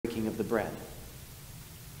breaking of the bread.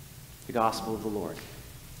 The gospel of the Lord.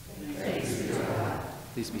 Thanks be to God.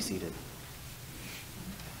 Please be seated.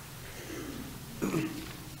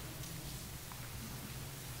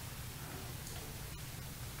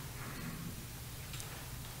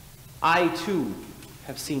 I, too,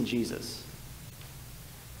 have seen Jesus.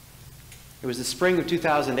 It was the spring of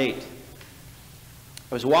 2008.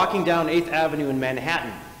 I was walking down 8th Avenue in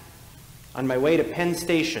Manhattan on my way to Penn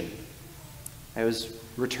Station. I was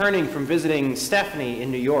returning from visiting Stephanie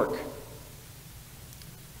in New York.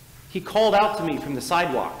 He called out to me from the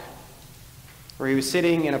sidewalk, where he was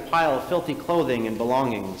sitting in a pile of filthy clothing and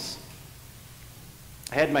belongings.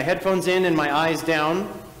 I had my headphones in and my eyes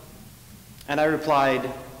down, and I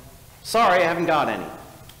replied, "Sorry, I haven't got any."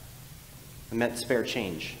 I meant spare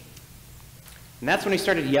change. And that's when he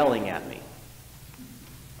started yelling at me.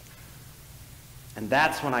 And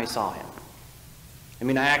that's when I saw him. I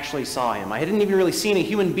mean, I actually saw him. I hadn't even really seen a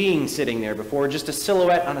human being sitting there before, just a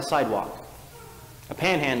silhouette on a sidewalk. A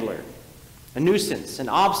panhandler, a nuisance, an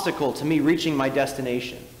obstacle to me reaching my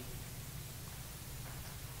destination.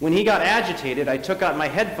 When he got agitated, I took out my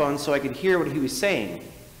headphones so I could hear what he was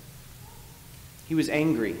saying. He was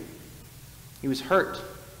angry. He was hurt.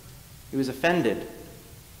 He was offended.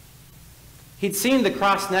 He'd seen the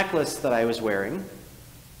cross necklace that I was wearing,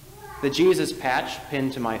 the Jesus patch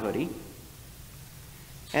pinned to my hoodie,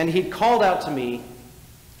 and he'd called out to me,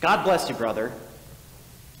 "God bless you, brother,"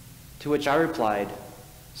 to which I replied,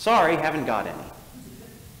 "Sorry, haven't got any."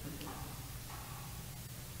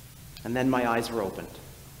 And then my eyes were opened.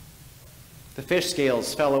 The fish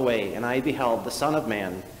scales fell away, and I beheld the Son of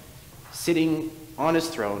Man sitting on his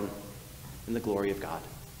throne in the glory of God.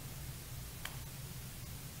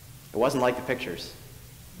 It wasn't like the pictures.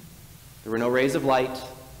 There were no rays of light,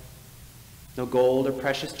 no gold or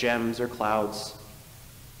precious gems or clouds,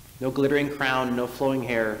 no glittering crown, no flowing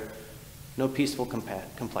hair, no peaceful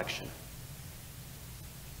complexion.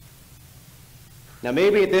 Now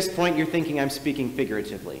maybe at this point you're thinking I'm speaking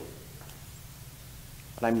figuratively,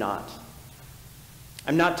 but I'm not.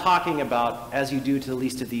 I'm not talking about, "As you do to the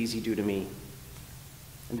least of these, you do to me."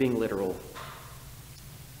 I'm being literal.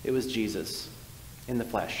 It was Jesus in the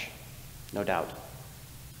flesh, no doubt.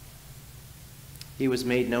 He was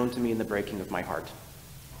made known to me in the breaking of my heart.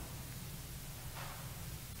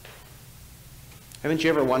 Haven't you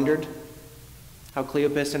ever wondered how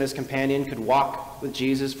Cleopas and his companion could walk with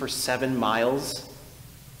Jesus for 7 miles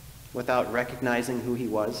without recognizing who he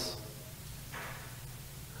was?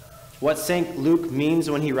 What St. Luke means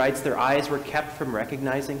when he writes their eyes were kept from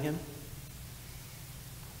recognizing him?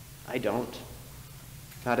 I don't.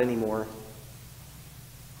 Not anymore.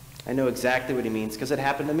 I know exactly what he means because it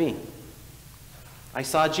happened to me. I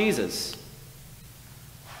saw Jesus.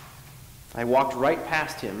 I walked right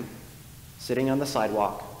past him, sitting on the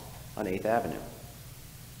sidewalk on 8th Avenue.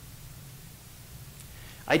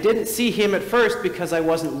 I didn't see him at first because I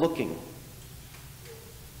wasn't looking.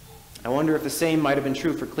 I wonder if the same might have been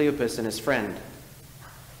true for Cleopas and his friend.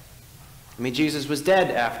 I mean, Jesus was dead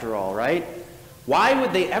after all, right? Why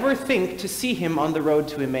would they ever think to see him on the road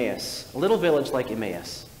to Emmaus, a little village like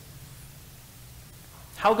Emmaus?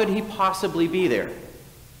 How could he possibly be there?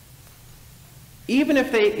 Even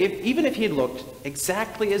if he had looked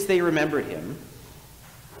exactly as they remembered him,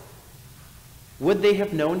 would they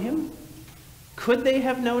have known him? Could they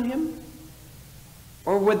have known him?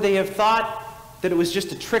 Or would they have thought that it was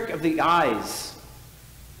just a trick of the eyes,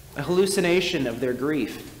 a hallucination of their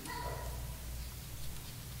grief?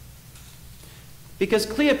 Because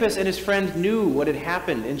Cleopas and his friend knew what had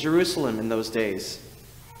happened in Jerusalem in those days.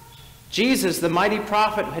 Jesus, the mighty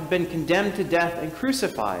prophet, had been condemned to death and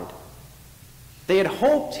crucified. They had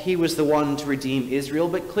hoped he was the one to redeem Israel,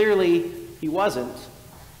 but clearly he wasn't.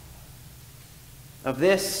 Of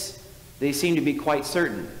this, they seem to be quite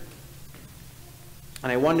certain.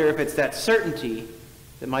 And I wonder if it's that certainty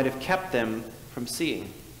that might have kept them from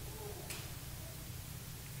seeing.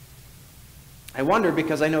 I wonder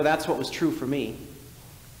because I know that's what was true for me.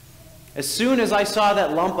 As soon as I saw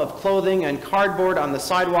that lump of clothing and cardboard on the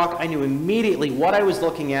sidewalk, I knew immediately what I was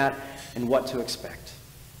looking at and what to expect.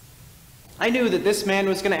 I knew that this man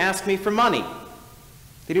was going to ask me for money,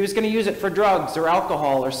 that he was going to use it for drugs or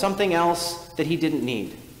alcohol or something else that he didn't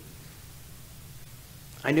need.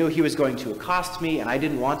 I knew he was going to accost me, and I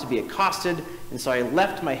didn't want to be accosted, and so I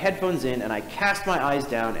left my headphones in, and I cast my eyes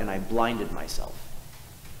down, and I blinded myself.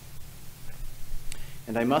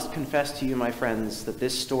 And I must confess to you, my friends, that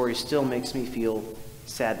this story still makes me feel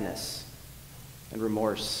sadness and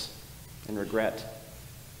remorse and regret.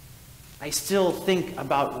 I still think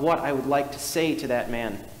about what I would like to say to that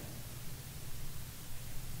man.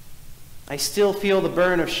 I still feel the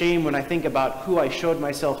burn of shame when I think about who I showed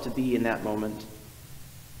myself to be in that moment.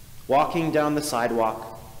 Walking down the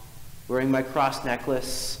sidewalk, wearing my cross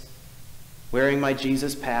necklace, wearing my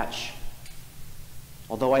Jesus patch.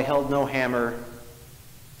 Although I held no hammer,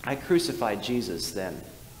 I crucified Jesus then,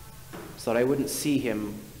 so that I wouldn't see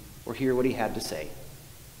him or hear what he had to say,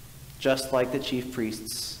 just like the chief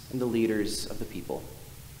priests and the leaders of the people.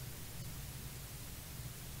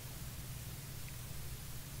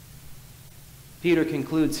 Peter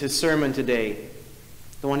concludes his sermon today,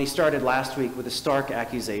 the one he started last week, with a stark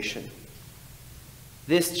accusation.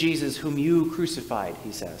 This Jesus whom you crucified,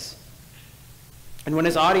 he says. And when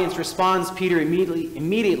his audience responds, Peter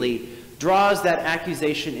immediately draws that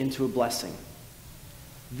accusation into a blessing.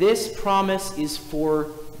 This promise is for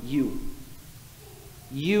you.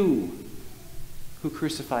 You who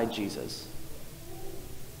crucified Jesus.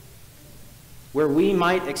 Where we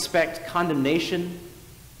might expect condemnation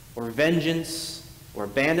or vengeance or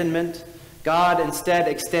abandonment, God instead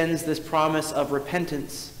extends this promise of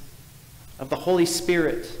repentance, of the Holy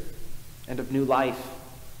Spirit, and of new life.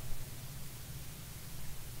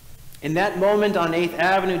 In that moment on 8th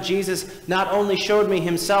Avenue, Jesus not only showed me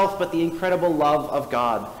himself, but the incredible love of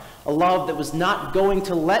God, a love that was not going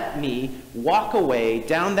to let me walk away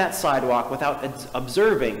down that sidewalk without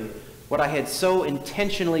observing what I had so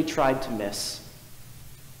intentionally tried to miss.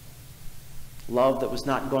 Love that was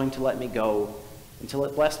not going to let me go until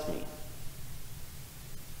it blessed me,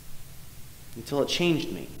 until it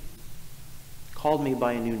changed me, called me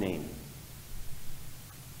by a new name.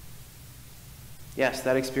 Yes,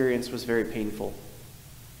 that experience was very painful,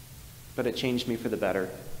 but it changed me for the better.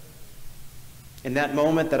 In that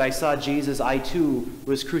moment that I saw Jesus, I too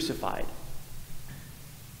was crucified,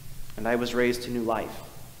 and I was raised to new life.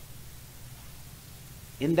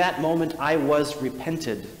 In that moment, I was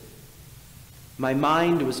repented. My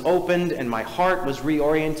mind was opened and my heart was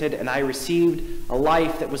reoriented, and I received a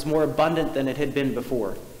life that was more abundant than it had been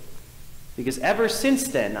before. Because ever since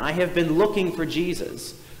then, I have been looking for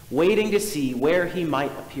Jesus, waiting to see where he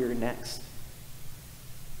might appear next.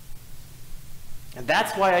 And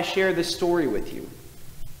that's why I share this story with you.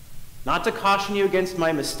 Not to caution you against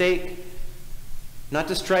my mistake, not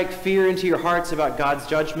to strike fear into your hearts about God's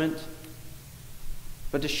judgment,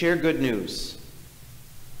 but to share good news.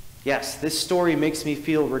 Yes, this story makes me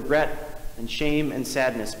feel regret and shame and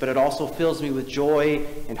sadness, but it also fills me with joy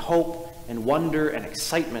and hope and wonder and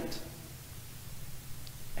excitement.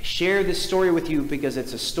 I share this story with you because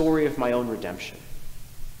it's a story of my own redemption.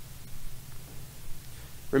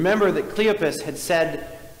 Remember that Cleopas had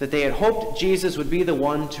said that they had hoped Jesus would be the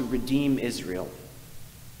one to redeem Israel.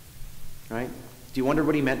 Right? Do you wonder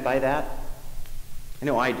what he meant by that? I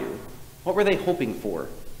know I do. What were they hoping for?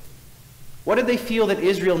 What did they feel that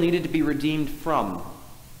Israel needed to be redeemed from?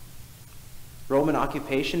 Roman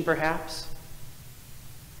occupation, perhaps?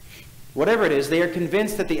 Whatever it is, they are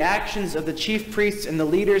convinced that the actions of the chief priests and the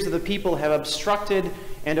leaders of the people have obstructed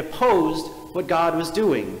and opposed what God was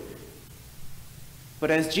doing. But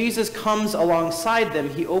as Jesus comes alongside them,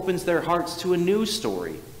 he opens their hearts to a new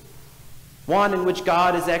story, one in which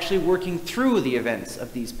God is actually working through the events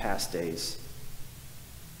of these past days.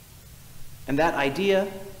 And that idea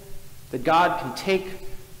that God can take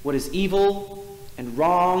what is evil and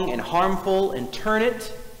wrong and harmful and turn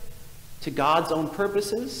it to God's own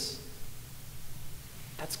purposes,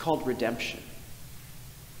 that's called redemption.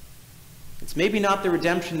 It's maybe not the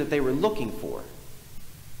redemption that they were looking for,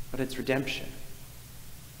 but it's redemption.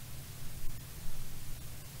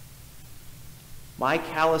 My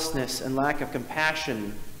callousness and lack of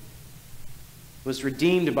compassion was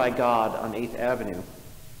redeemed by God on 8th Avenue,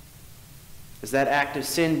 as that act of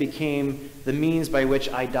sin became the means by which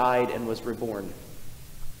I died and was reborn.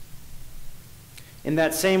 In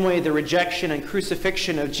that same way, the rejection and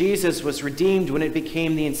crucifixion of Jesus was redeemed when it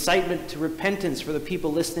became the incitement to repentance for the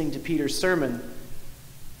people listening to Peter's sermon.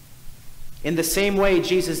 In the same way,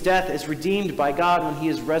 Jesus' death is redeemed by God when he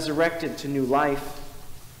is resurrected to new life.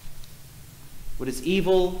 What is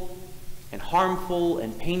evil and harmful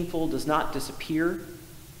and painful does not disappear,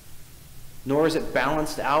 nor is it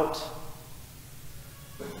balanced out,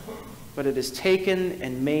 but it is taken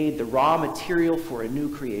and made the raw material for a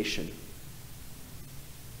new creation.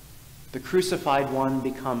 The crucified one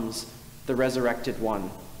becomes the resurrected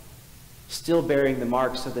one, still bearing the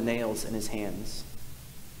marks of the nails in his hands.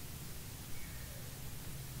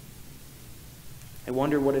 I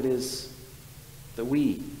wonder what it is that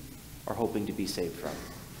we are hoping to be saved from.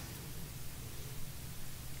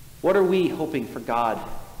 What are we hoping for God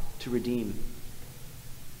to redeem?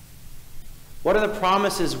 What are the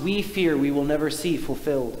promises we fear we will never see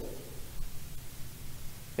fulfilled?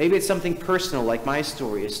 Maybe it's something personal like my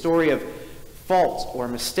story, a story of fault or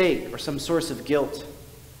mistake or some source of guilt.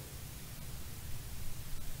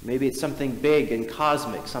 Maybe it's something big and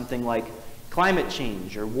cosmic, something like climate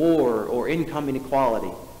change or war or income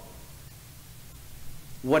inequality.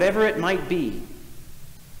 Whatever it might be,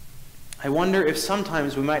 I wonder if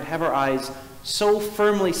sometimes we might have our eyes so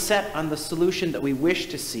firmly set on the solution that we wish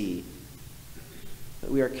to see that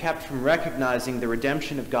we are kept from recognizing the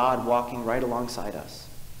redemption of God walking right alongside us.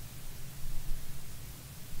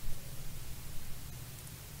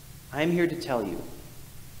 I am here to tell you,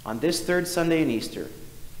 on this third Sunday in Easter,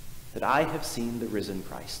 that I have seen the risen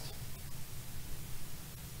Christ.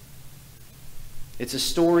 It's a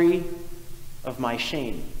story of my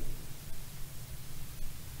shame.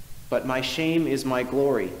 But my shame is my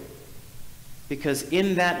glory. Because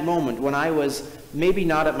in that moment, when I was maybe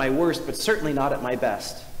not at my worst, but certainly not at my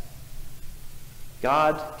best,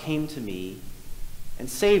 God came to me and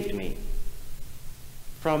saved me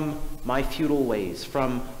from my futile ways,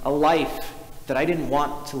 from a life that I didn't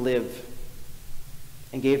want to live,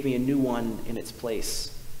 and gave me a new one in its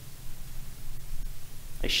place.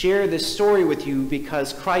 I share this story with you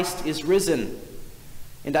because Christ is risen,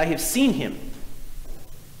 and I have seen him.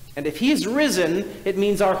 And if he is risen, it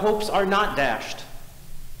means our hopes are not dashed,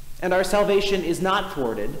 and our salvation is not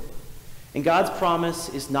thwarted, and God's promise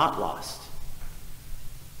is not lost.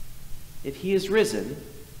 If he is risen,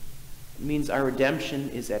 it means our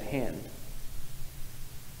redemption is at hand.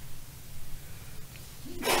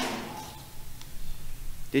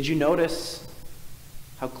 Did you notice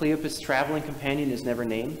how Cleopas' traveling companion is never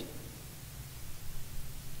named?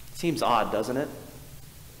 Seems odd, doesn't it?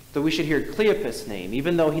 That we should hear Cleopas' name,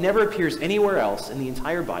 even though he never appears anywhere else in the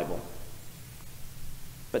entire Bible,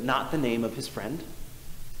 but not the name of his friend.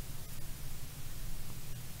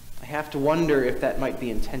 I have to wonder if that might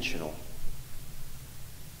be intentional.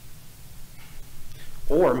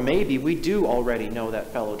 Or maybe we do already know that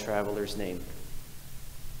fellow traveler's name.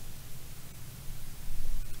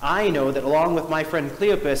 I know that along with my friend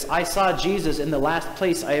Cleopas, I saw Jesus in the last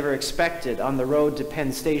place I ever expected, on the road to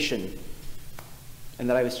Penn Station, and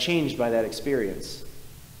that I was changed by that experience.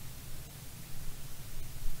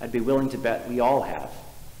 I'd be willing to bet we all have.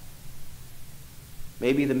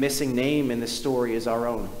 Maybe the missing name in this story is our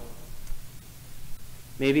own.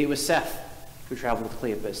 Maybe it was Seth who traveled with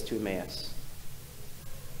Cleopas to Emmaus,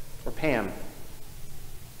 or Pam,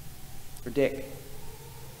 or Dick,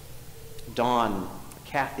 Dawn,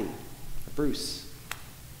 Kathy, or Bruce.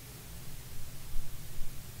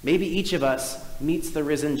 Maybe each of us meets the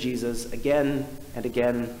risen Jesus again and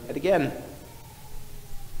again and again.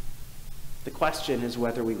 The question is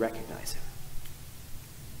whether we recognize him.